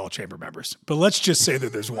probably all chamber members. But let's just say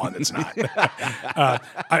that there's one that's not.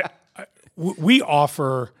 We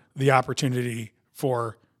offer the opportunity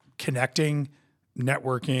for connecting,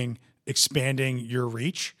 networking, expanding your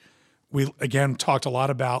reach. We, again, talked a lot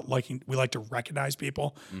about we like to recognize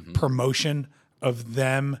people, promotion of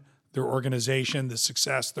them, their organization, the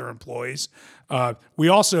success, their employees. We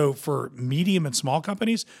also, for medium and small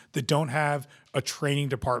companies that don't have a training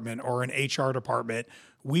department or an HR department,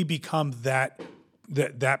 we become that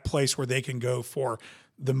place where they can go for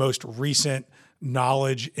the most recent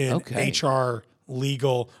knowledge in HR,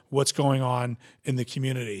 legal, what's going on in the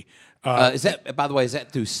community. Is that, by the way, is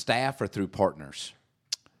that through staff or through partners?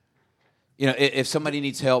 If somebody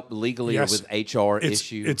needs help legally or with HR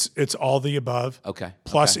issues. It's all the above. Okay.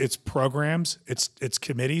 Plus it's programs, it's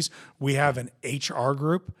committees. We have an HR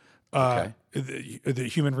group, the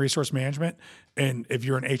human resource management. And if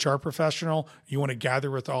you're an HR professional, you want to gather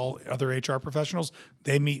with all other HR professionals,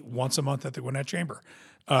 they meet once a month at the Gwinnett Chamber.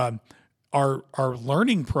 Our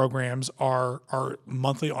learning programs are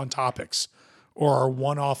monthly on topics or our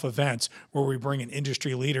one-off events where we bring an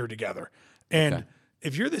industry leader together. And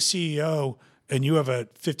if you're the CEO and you have a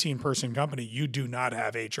 15-person company, you do not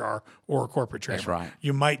have HR or a corporate chamber. That's right.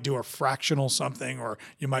 You might do a fractional something, or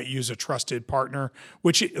you might use a trusted partner,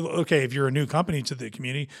 which, if you're a new company to the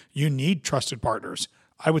community, you need trusted partners.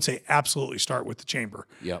 I would say absolutely start with the chamber.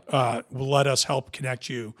 Yep. Let us help connect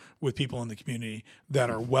you with people in the community that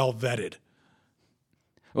are well vetted.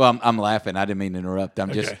 Well, I'm laughing. I didn't mean to interrupt.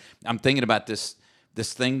 I'm thinking about this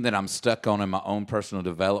thing that I'm stuck on in my own personal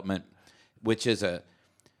development, which is a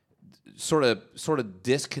sort of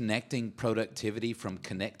disconnecting productivity from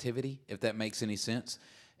connectivity, if that makes any sense.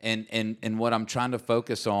 And what I'm trying to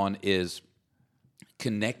focus on is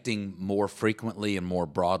connecting more frequently and more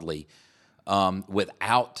broadly,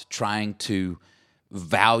 without trying to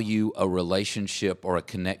value a relationship or a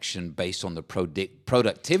connection based on the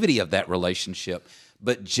productivity of that relationship,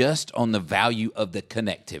 but just on the value of the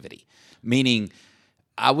connectivity. Meaning,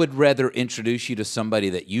 I would rather introduce you to somebody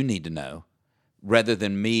that you need to know rather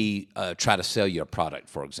than me try to sell you a product,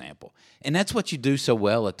 for example. And that's what you do so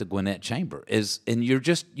well at the Gwinnett Chamber that's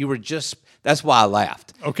why I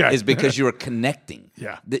laughed. Okay. Is because you were connecting.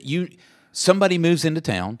 Yeah. That somebody moves into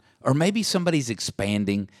town, or maybe somebody's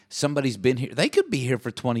expanding, somebody's been here. They could be here for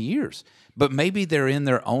 20 years, but maybe they're in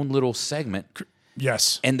their own little segment.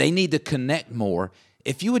 Yes. And they need to connect more.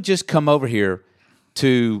 If you would just come over here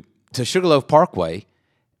to Sugarloaf Parkway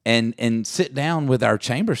and sit down with our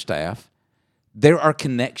chamber staff, there are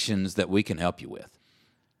connections that we can help you with.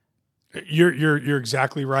 You're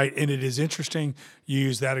exactly right, and it is interesting you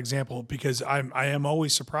use that example, because I am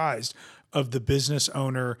always surprised of the business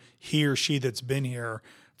owner, he or she that's been here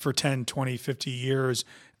for 10, 20, 50 years,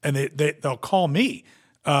 and they'll call me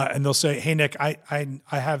and they'll say, "Hey Nick, I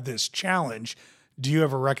have this challenge. Do you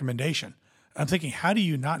have a recommendation?" I'm thinking, how do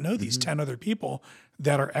you not know these 10 other people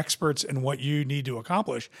that are experts in what you need to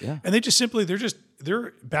accomplish? Yeah. And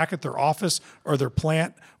they're back at their office or their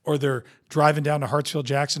plant, or they're driving down to Hartsfield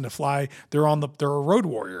Jackson to fly. They're a road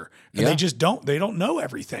warrior, and they don't know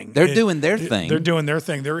everything. They're doing their thing. They're doing their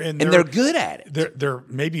thing. They're good at it. They're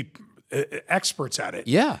maybe experts at it.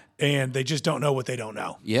 Yeah. And they just don't know what they don't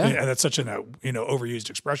know. Yeah. And that's such an overused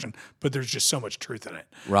expression, but there's just so much truth in it.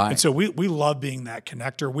 Right. And so we love being that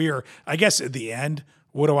connector. We are, I guess at the end,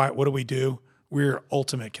 what do we do? We're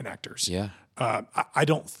ultimate connectors. Yeah. I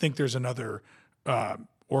don't think there's another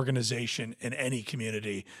organization in any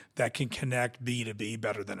community that can connect B2B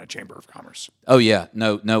better than a Chamber of Commerce. Oh yeah,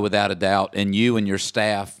 no, without a doubt. And you and your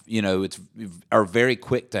staff, are very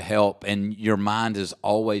quick to help, and your mind is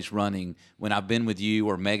always running. When I've been with you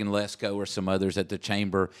or Megan Lesko or some others at the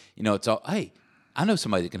chamber, it's all, hey, I know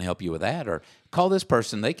somebody that can help you with that, or call this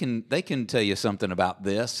person. They can tell you something about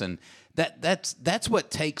this, and that's what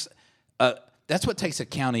takes a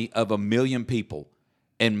county of 1 million people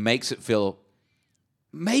and makes it feel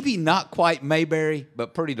maybe not quite Mayberry,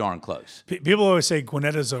 but pretty darn close. People always say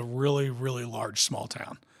Gwinnett is a really, really large small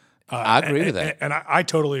town. I agree with that. And I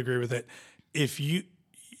totally agree with it.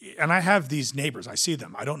 And I have these neighbors, I see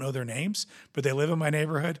them. I don't know their names, but they live in my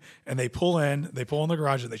neighborhood, and they pull in the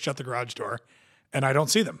garage, and they shut the garage door, and I don't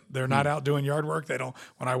see them. They're not out doing yard work. They don't,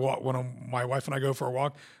 when my wife and I go for a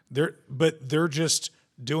walk, they're just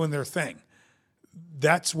doing their thing.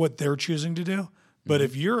 That's what they're choosing to do. But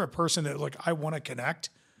if you're a person that I want to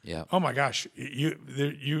connect, oh my gosh,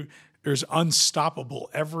 there's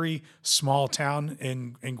unstoppable. Every small town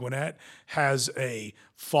in Gwinnett has a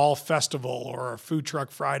fall festival or a food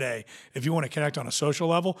truck Friday. If you want to connect on a social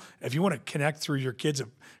level, if you want to connect through your kids at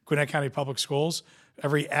Gwinnett County Public Schools,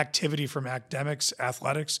 every activity from academics,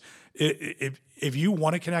 athletics, if you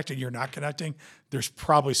want to connect and you're not connecting, there's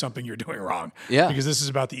probably something you're doing wrong. Yeah. Because this is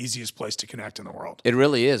about the easiest place to connect in the world. It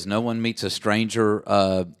really is. No one meets a stranger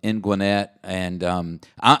in Gwinnett, and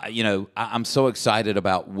I'm so excited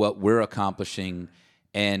about what we're accomplishing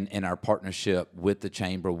and our partnership with the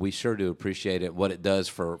chamber. We sure do appreciate it, what it does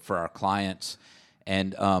for our clients,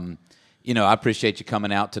 and I appreciate you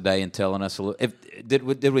coming out today and telling us a little.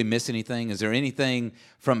 Did we miss anything? Is there anything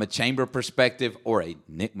from a chamber perspective or a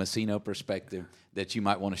Nick Masino perspective that you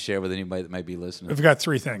might want to share with anybody that may be listening? We've got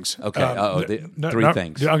 3 things. Okay. Three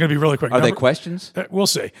things. I'm going to be really quick. Are they questions? We'll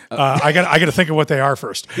see. I got to think of what they are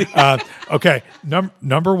first. Okay.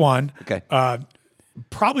 Number one. Okay.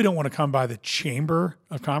 probably don't want to come by the Chamber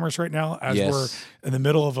of Commerce right now, as we're in the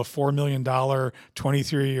middle of a $4 million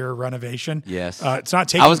 23-year renovation. Yes, it's not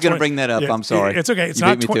taking. I was going to bring that up. I'm sorry. It's okay.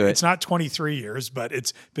 It's not 23 years, but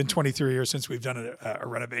it's been 23 years since we've done a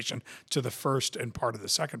renovation to the first and part of the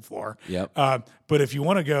second floor. Yep. But if you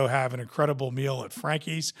want to go have an incredible meal at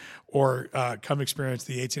Frankie's, or come experience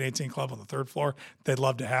the 1818 Club on the third floor, they'd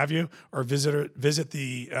love to have you. Or visit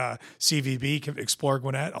the CVB, Explore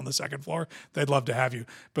Gwinnett, on the second floor. They'd love to have you.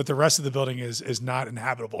 But the rest of the building is not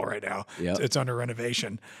inhabitable right now. Yep. It's under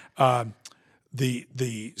renovation.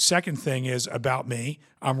 The second thing is about me.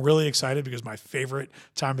 I'm really excited because my favorite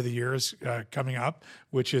time of the year is coming up,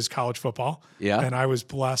 which is college football. Yeah. And I was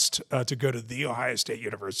blessed to go to The Ohio State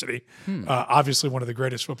University, obviously one of the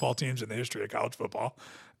greatest football teams in the history of college football.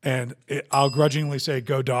 And I'll grudgingly say,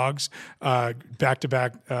 go Dogs,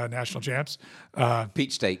 back-to-back national champs.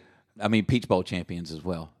 Peach Bowl champions as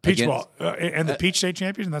well. Peach Bowl and the Peach State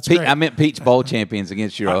champions. That's great. I meant Peach Bowl champions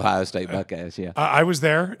against your Ohio State Buckeyes. Yeah, I was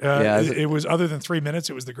there. It was, other than 3 minutes,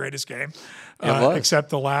 it was the greatest game. Except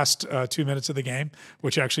the last 2 minutes of the game,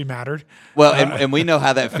 which actually mattered. Well, and we know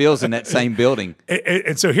how that feels in that same building.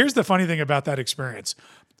 And so here's the funny thing about that experience.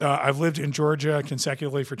 I've lived in Georgia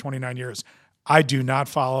consecutively for 29 years. I do not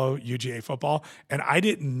follow UGA football, and I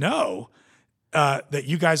didn't know that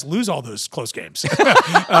you guys lose all those close games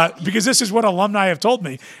because this is what alumni have told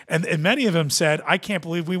me. And many of them said, I can't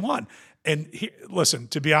believe we won. And listen,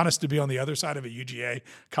 to be honest, to be on the other side of a UGA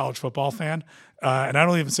college football fan, and I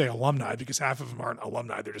don't even say alumni because half of them aren't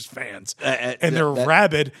alumni, they're just fans. And they're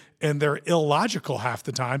rabid and they're illogical half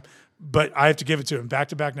the time. But I have to give it to them.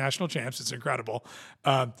 Back-to-back national champs. It's incredible.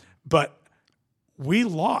 But we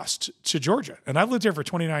lost to Georgia, and I've lived here for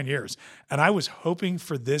 29 years, and I was hoping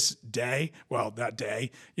for this day, that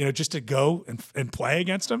day, just to go and play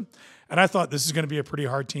against them. And I thought this is going to be a pretty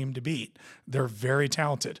hard team to beat. They're very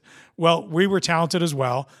talented. Well, we were talented as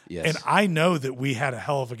well. Yes. And I know that we had a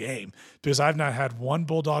hell of a game because I've not had one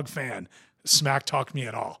Bulldog fan smack talk me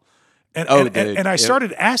at all. And I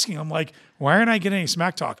started asking, I'm like, why aren't I getting any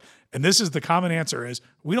smack talk? And this is the common answer is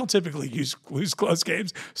we don't typically lose close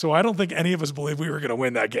games. So I don't think any of us believe we were going to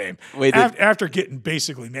win that game after getting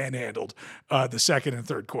basically manhandled the second and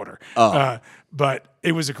third quarter. But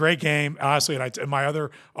it was a great game. Honestly, and my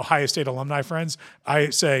other Ohio State alumni friends, I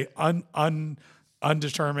say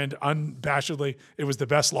undetermined, unabashedly, it was the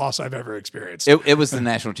best loss I've ever experienced. It was the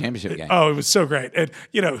national championship game. Oh, it was so great. And,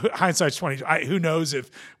 hindsight's 20. Who knows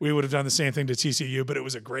if we would have done the same thing to TCU, but it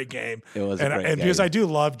was a great game. It was a great game. Because I do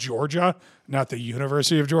love Georgia, not the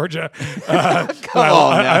University of Georgia.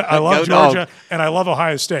 I love Georgia, and I love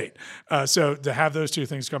Ohio State. So to have those two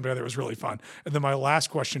things come together was really fun. And then my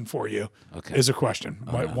last question for you is a question,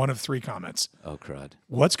 one of 3 comments. Oh, crud.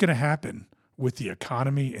 What's going to happen with the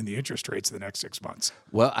economy and the interest rates in the next 6 months?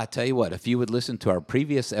 Well, I tell you what, if you would listen to our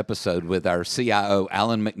previous episode with our CIO,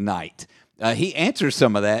 Alan McKnight, he answers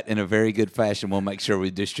some of that in a very good fashion. We'll make sure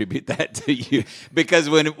we distribute that to you. Because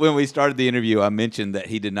when we started the interview, I mentioned that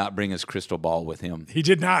he did not bring his crystal ball with him. He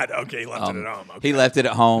did not? Okay, he left it at home. Okay. He left it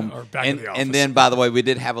at home. Or back in the office. And then, by the way, we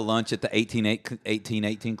did have a lunch at the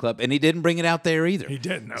 1818 Club, and he didn't bring it out there either. He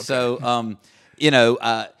didn't, okay. So,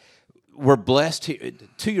 we're blessed here.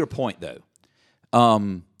 To your point, though,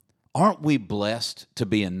 aren't we blessed to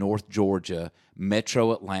be in North Georgia,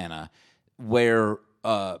 Metro Atlanta, where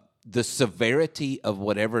the severity of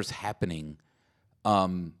whatever's happening,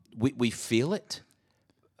 we feel it?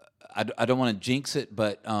 I don't want to jinx it,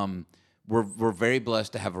 but we're very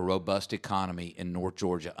blessed to have a robust economy in North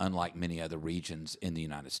Georgia, unlike many other regions in the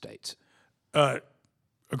United States.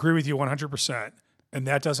 Agree with you 100%, and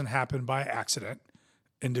that doesn't happen by accident.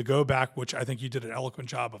 And to go back, which I think you did an eloquent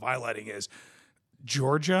job of highlighting, is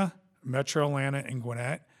Georgia, Metro Atlanta, and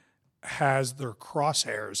Gwinnett has their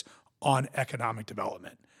crosshairs on economic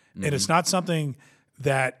development. Mm-hmm. And it's not something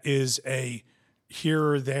that is a here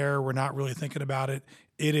or there, we're not really thinking about it.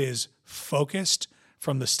 It is focused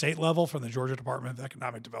from the state level, from the Georgia Department of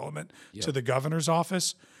Economic Development to the governor's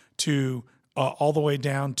office, to all the way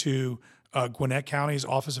down to Gwinnett County's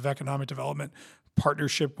Office of Economic Development,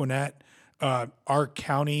 Partnership Gwinnett, our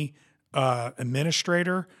county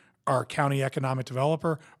administrator, our county economic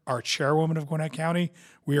developer, our chairwoman of Gwinnett County.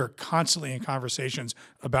 We are constantly in conversations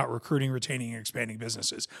about recruiting, retaining, and expanding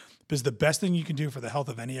businesses. Because the best thing you can do for the health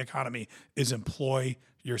of any economy is employ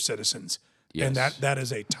your citizens. Yes. And that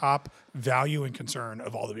is a top value and concern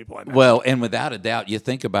of all the people I mentioned. Well, and without a doubt, you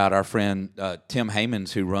think about our friend Tim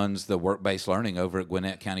Haymans, who runs the work-based learning over at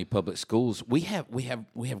Gwinnett County Public Schools. We have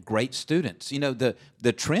great students. You know,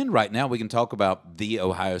 the trend right now, we can talk about the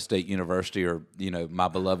Ohio State University or, my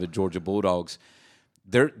beloved Georgia Bulldogs.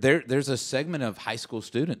 there's a segment of high school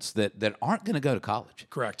students that aren't going to go to college.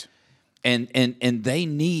 Correct. And they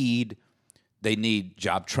need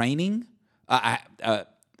job training. I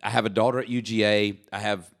have a daughter at UGA. I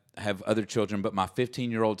have other children, but my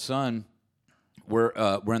 15-year-old son, we're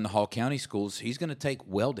in the Hall County schools. He's going to take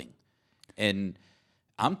welding, and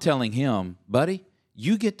I'm telling him, buddy,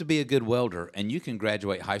 you get to be a good welder, and you can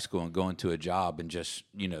graduate high school and go into a job and just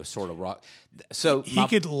sort of rock. So he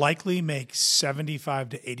could likely make $75,000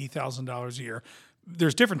 to $80,000 a year.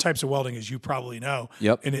 There's different types of welding, as you probably know.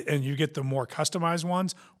 Yep. And you get the more customized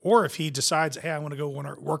ones. Or if he decides, hey, I want to go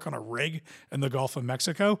work on a rig in the Gulf of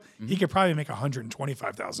Mexico, he could probably make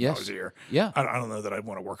 $125,000 a year. Yeah. I don't know that I'd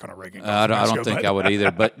want to work on a rig in Gulf I of Mexico. don't think I would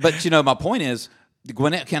either. But my point is, the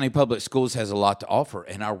Gwinnett County Public Schools has a lot to offer,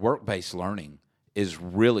 and our work-based learning is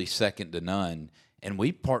really second to none. And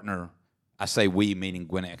we partner. I say we, meaning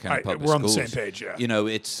Gwinnett County Public Schools. We're on the same page. Yeah.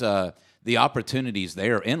 It's the opportunities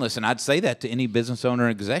there are endless, and I'd say that to any business owner or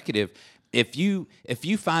executive. If you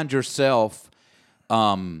find yourself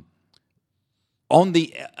on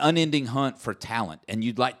the unending hunt for talent and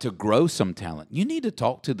you'd like to grow some talent, you need to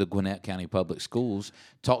talk to the Gwinnett County Public Schools,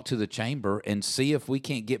 talk to the chamber, and see if we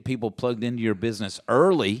can't get people plugged into your business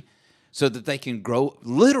early so that they can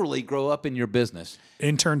literally grow up in your business.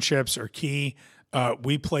 Internships are key.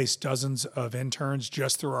 We place dozens of interns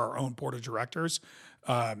just through our own board of directors.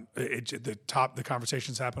 The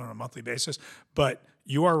conversations happen on a monthly basis, but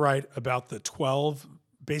you are right about the 12,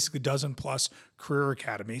 basically dozen plus career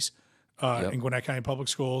academies in Gwinnett County Public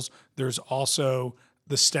Schools. There's also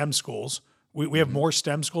the STEM schools. We have more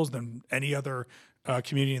STEM schools than any other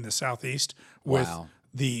community in the Southeast. With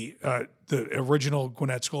the original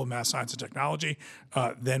Gwinnett School of Math, Science, and Technology.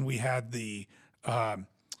 Then we had the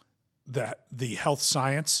health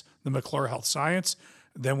science, the McClure Health Science.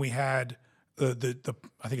 Then we had the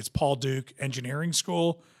I think it's Paul Duke Engineering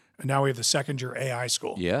School, and now we have the second year AI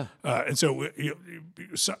school. Yeah, and so,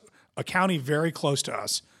 a county very close to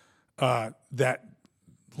us that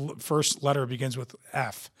first letter begins with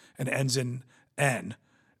F and ends in N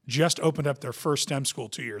just opened up their first STEM school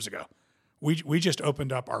 2 years ago. We just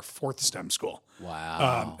opened up our fourth STEM school.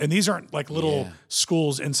 Wow! And these aren't like little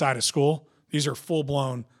schools inside a school. These are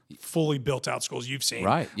full-blown, fully built-out schools. You've seen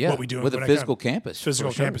what we do with a physical campus.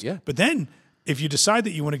 Physical campus. Yeah. But then if you decide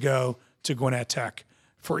that you want to go to Gwinnett Tech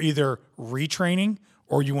for either retraining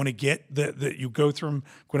or you want to get you go through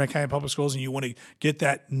Gwinnett County Public Schools and you want to get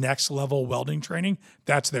that next level welding training,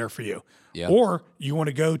 that's there for you. Yeah. Or you want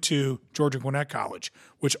to go to Georgia Gwinnett College,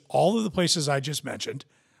 which all of the places I just mentioned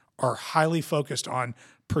are highly focused on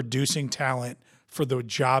producing talent for the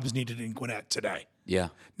jobs needed in Gwinnett today. Yeah.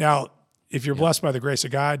 Now, if you're blessed by the grace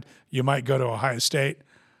of God, you might go to Ohio State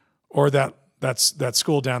or that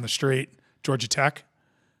school down the street, Georgia Tech,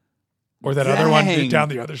 or that other one down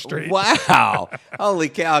the other street. Wow. Holy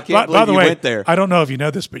cow. I can't By believe the you way, went there. I don't know if you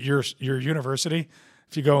know this, but your university,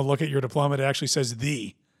 if you go and look at your diploma, it actually says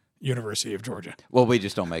the University of Georgia. Well, we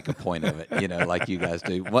just don't make a point of it, like you guys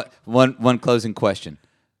do. One closing question.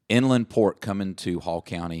 Inland Port coming to Hall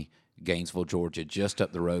County, Gainesville, Georgia, just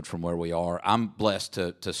up the road from where we are. I'm blessed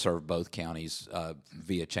to serve both counties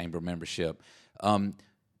via chamber membership.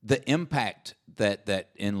 The impact that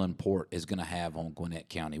Inland Port is going to have on Gwinnett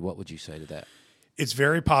County, what would you say to that? It's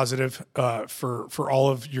very positive for all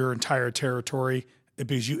of your entire territory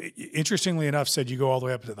because you, interestingly enough, said you go all the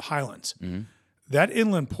way up to the Highlands. Mm-hmm. That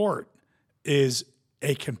Inland Port is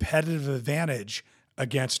a competitive advantage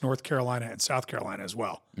against North Carolina and South Carolina as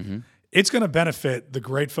well. Mm-hmm. It's going to benefit the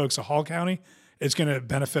great folks of Hall County. It's going to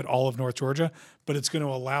benefit all of North Georgia, but it's going to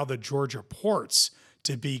allow the Georgia ports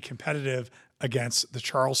to be competitive against the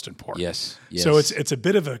Charleston port. Yes. So it's a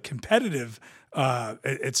bit of a competitive.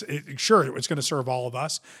 It's going to serve all of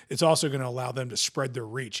us. It's also going to allow them to spread their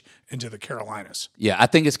reach into the Carolinas. Yeah, I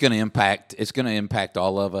think it's going to impact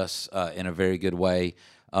all of us in a very good way.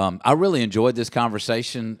 I really enjoyed this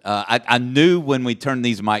conversation. I knew when we turned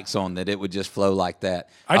these mics on that it would just flow like that.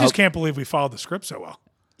 I just can't believe we followed the script so well.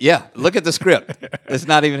 Yeah, look at the script. It's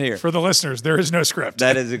not even here. For the listeners, there is no script.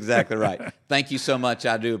 That is exactly right. Thank you so much.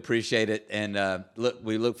 I do appreciate it. And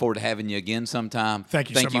we look forward to having you again sometime. Thank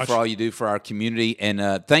you so much. Thank you for all you do for our community.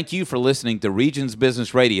 And thank you for listening to Regions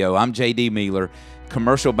Business Radio. I'm J.D. Mealer,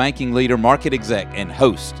 commercial banking leader, market exec, and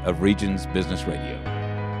host of Regions Business Radio.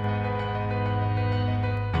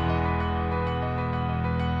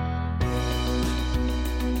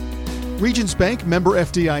 Regions Bank, member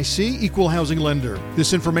FDIC, equal housing lender.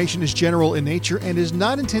 This information is general in nature and is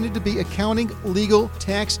not intended to be accounting, legal,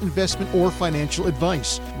 tax, investment, or financial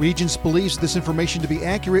advice. Regions believes this information to be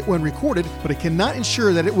accurate when recorded, but it cannot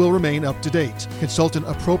ensure that it will remain up to date. Consult an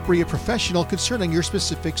appropriate professional concerning your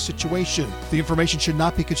specific situation. The information should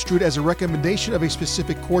not be construed as a recommendation of a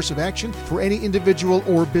specific course of action for any individual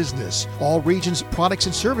or business. All Regions products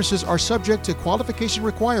and services are subject to qualification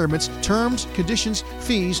requirements, terms, conditions,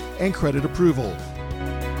 fees, and credit approval.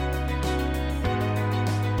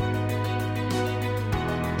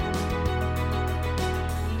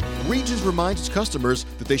 Regions reminds its customers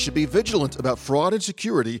that they should be vigilant about fraud and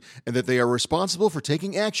security and that they are responsible for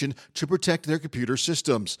taking action to protect their computer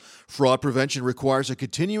systems. Fraud prevention requires a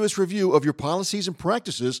continuous review of your policies and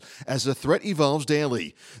practices as the threat evolves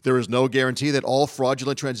daily. There is no guarantee that all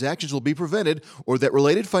fraudulent transactions will be prevented or that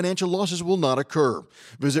related financial losses will not occur.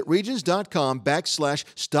 Visit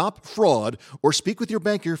regions.com/stop fraud or speak with your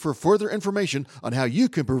banker for further information on how you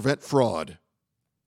can prevent fraud.